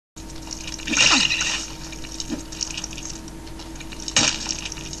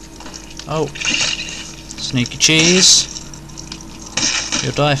Oh, sneaky cheese.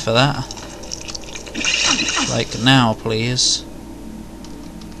 You'll die for that. Like now, please.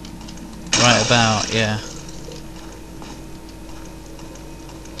 Right about, yeah.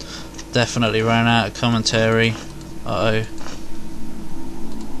 Definitely ran out of commentary. Uh-oh.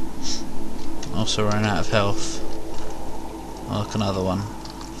 Also ran out of health. Oh, look, another one.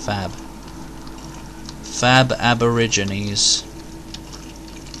 Fab. Fab Aborigines.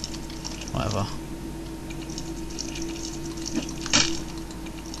 Whatever.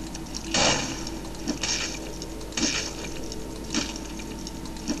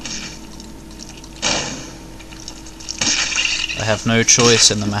 I have no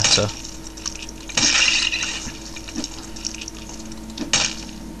choice in the matter.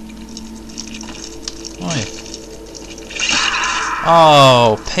 Oi.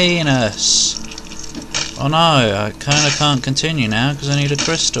 Oh, penis! Oh no, I kinda can't continue now because I need a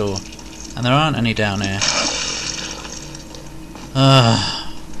crystal. And there aren't any down here.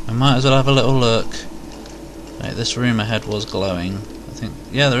 I might as well have a little look. Wait, this room ahead was glowing. I think,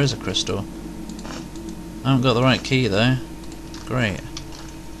 yeah, there is a crystal. I haven't got the right key though. Great.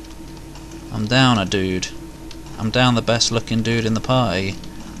 I'm down a dude. I'm down the best looking dude in the party.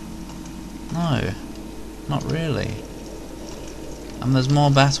 No, not really. And there's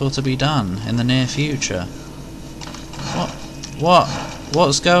more battle to be done in the near future. What?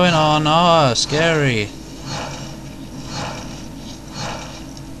 What's going on? Ah, scary.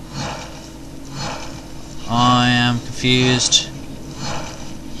 I am confused.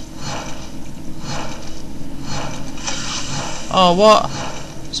 Oh, what?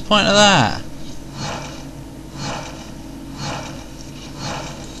 What's the point of that?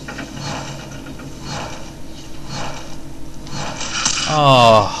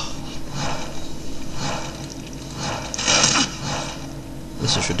 Oh.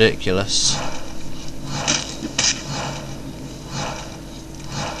 This is ridiculous.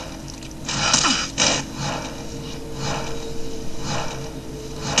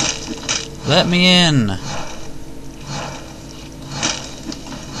 Let me in.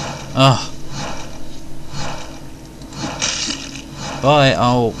 Oh. Bye.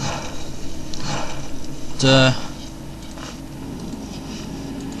 Oh. Duh.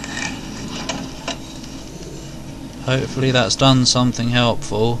 Hopefully that's done something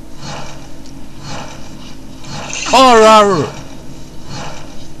helpful. Oh!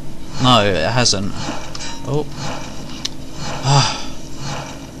 No, it hasn't. Oh.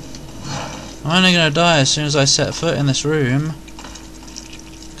 I'm only gonna die as soon as I set foot in this room.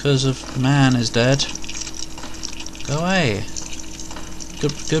 Because of man is dead. Go away.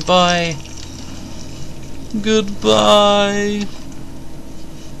 Goodbye. Goodbye.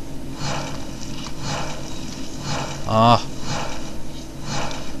 Ah.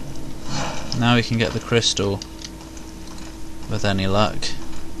 Now we can get the crystal. With any luck.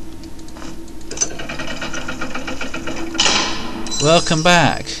 Welcome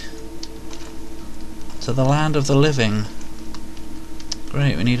back to the land of the living.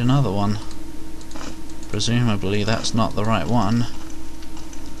 Great, we need another one. Presumably that's not the right one.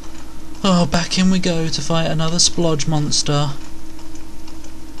 Oh, back in we go to fight another splodge monster.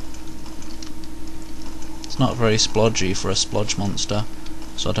 It's not very splodgy for a splodge monster,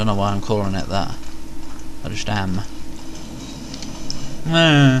 so I don't know why I'm calling it that. I just am.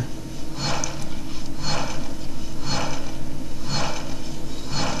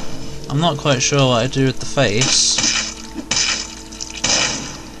 I'm not quite sure what I do with the face.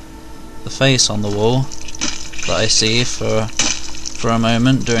 The face on the wall that I see for a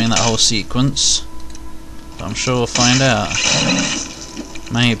moment during that whole sequence. But I'm sure we'll find out.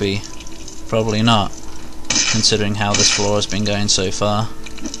 Maybe. Probably not, considering how this floor has been going so far.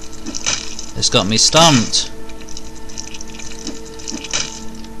 It's got me stumped.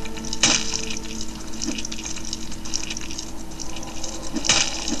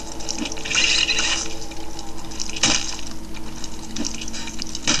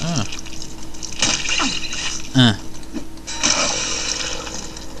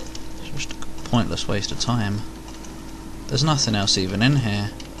 It's just a pointless waste of time. There's nothing else even in here.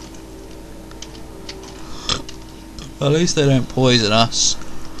 At least they don't poison us.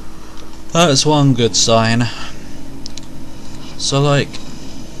 That's one good sign. So like...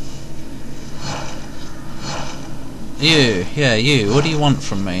 You, yeah, you, what do you want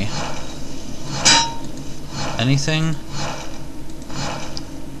from me? Anything?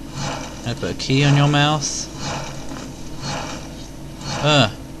 I put a key on your mouth?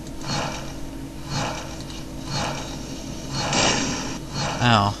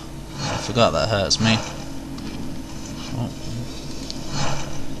 Ow. I forgot that hurts me. Oh.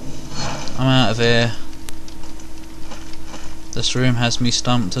 I'm out of here. This room has me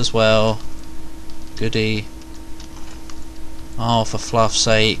stumped as well. Goody. Oh, for fluff's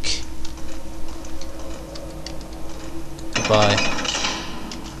sake. Goodbye.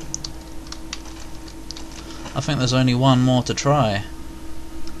 I think there's only one more to try.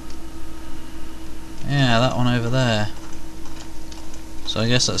 Yeah, that one over there. So I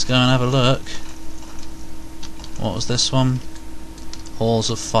guess let's go and have a look. What was this one? Halls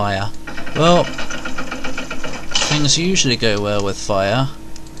of Fire. Well, things usually go well with fire,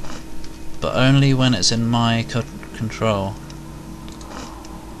 but only when it's in my control.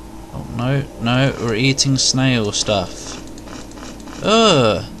 Oh no, no, we're eating snail stuff.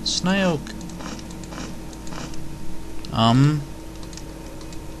 Ugh, snail. No,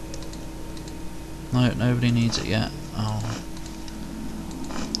 nobody needs it yet. Oh.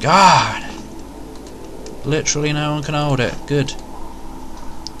 God! Literally no one can hold it. Good.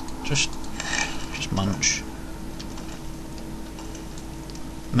 Just munch.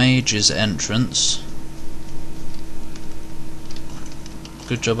 Mage's entrance.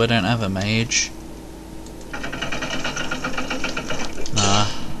 Good job I don't have a mage. Nah,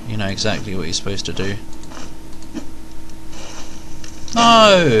 you know exactly what you're supposed to do.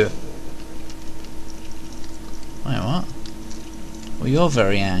 No! Wait, what? Well, you're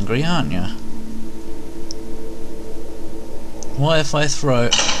very angry, aren't you? What if I throw...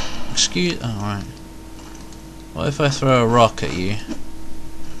 Excuse... Oh, right. What if I throw a rock at you?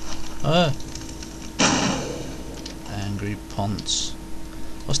 Oh! Angry ponce.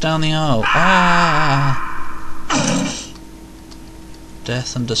 What's down the aisle? Ah!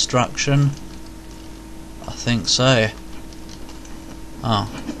 Death and destruction? I think so.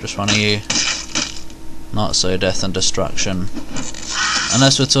 Oh, just one of you. Not so death and destruction.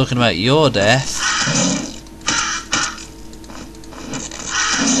 Unless we're talking about your death.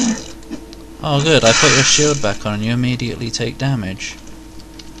 Oh good, I put your shield back on and you immediately take damage.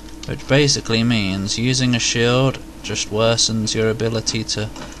 Which basically means using a shield just worsens your ability to...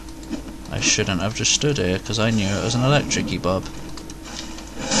 I shouldn't have just stood here because I knew it was an electric-y bob.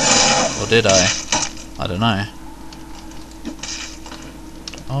 Or did I? I don't know.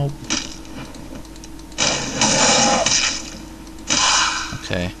 Oh.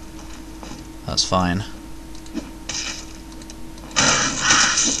 Okay. That's fine.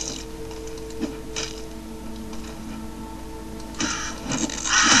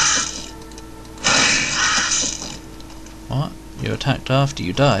 What? You attacked after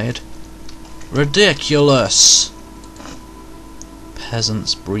you died? Ridiculous!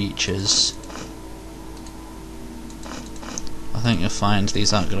 Peasant's breeches. I think you'll find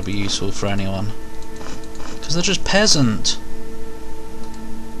these aren't going to be useful for anyone. Because they're just peasant.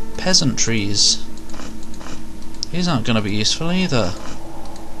 Peasantries. These aren't going to be useful either.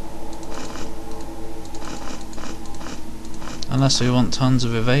 Unless we want tons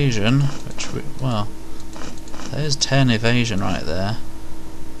of evasion, which we, well, there's 10 evasion right there.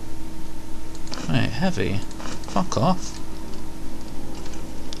 Wait, heavy? Fuck off.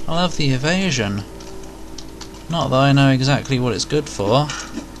 I'll have the evasion. Not that I know exactly what it's good for.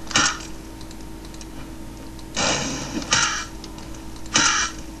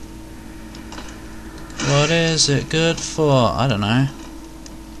 What is it good for? I don't know.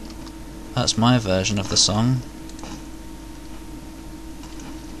 That's my version of the song.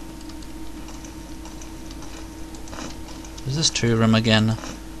 Is this True Room again?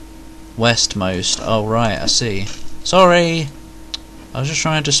 Westmost. Oh right, I see. Sorry! I was just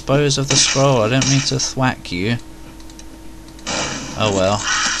trying to dispose of the scroll. I didn't mean to thwack you. Oh well,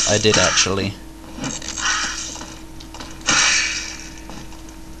 I did actually.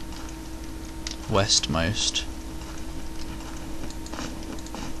 Westmost.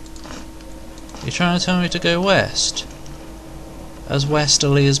 You're trying to tell me to go west? As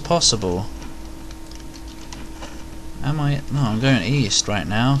westerly as possible? Am I? No, I'm going east right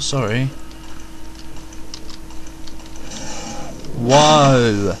now, sorry.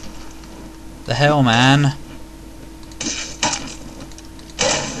 Whoa! The hell, man?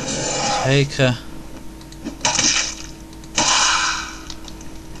 Take a...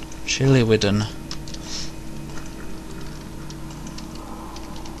 Chilliwidden.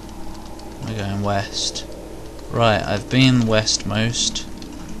 We're going west. Right, I've been westmost.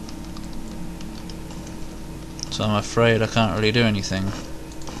 So I'm afraid I can't really do anything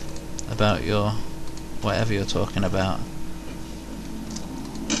about your... whatever you're talking about.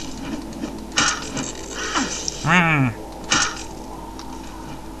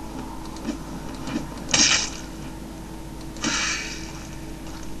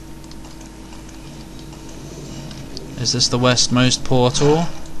 Is this the westmost portal?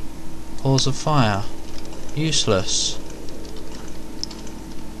 Halls of fire. Useless.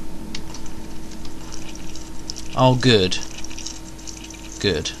 Oh, good.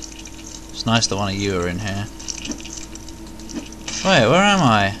 Good. It's nice that one of you are in here. Wait, where am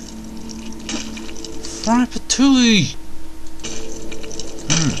I? Part30!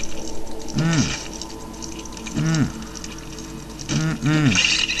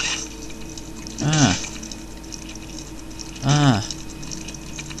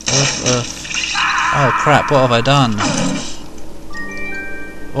 Oh crap, what have I done?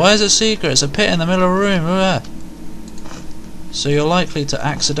 Why is it secret? It's a pit in the middle of a room. Ugh. So you're likely to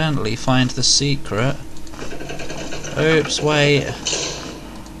accidentally find the secret. Oops, wait.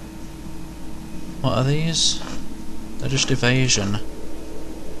 What are these? They're just evasion.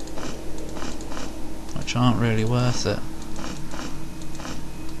 Which aren't really worth it.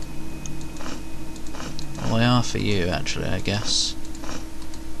 Well, they are for you, actually, I guess.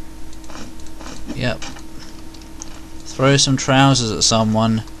 Yep. Throw some trousers at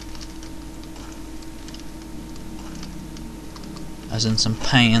someone. As in some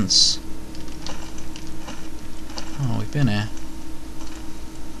pants. Oh, we've been here.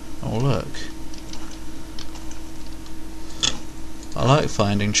 Oh, look. I like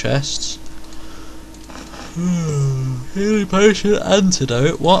finding chests. Healing potion,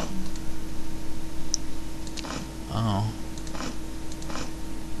 antidote, what? Oh.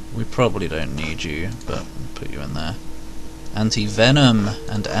 We probably don't need you, but I'll put you in there. Anti-venom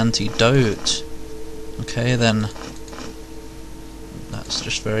and antidote. Okay then. That's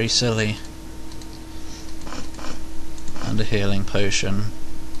just very silly. And a healing potion.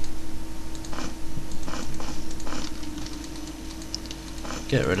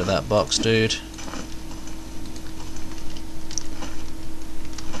 Get rid of that box, dude.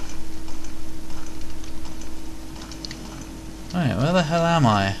 Wait, where the hell am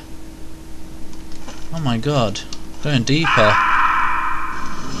I? Oh my god. Going deeper.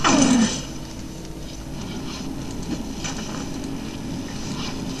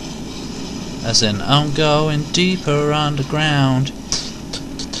 As in, I'm going deeper underground.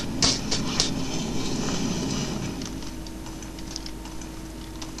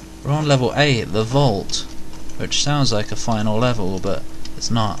 We're on level 8, the vault, which sounds like a final level, but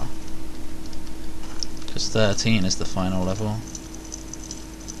it's not. Because 13 is the final level.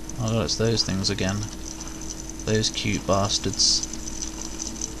 Oh god, it's those things again. Those cute bastards.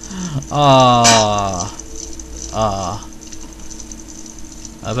 Ah.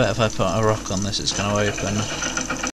 I bet if I put a rock on this it's going to open.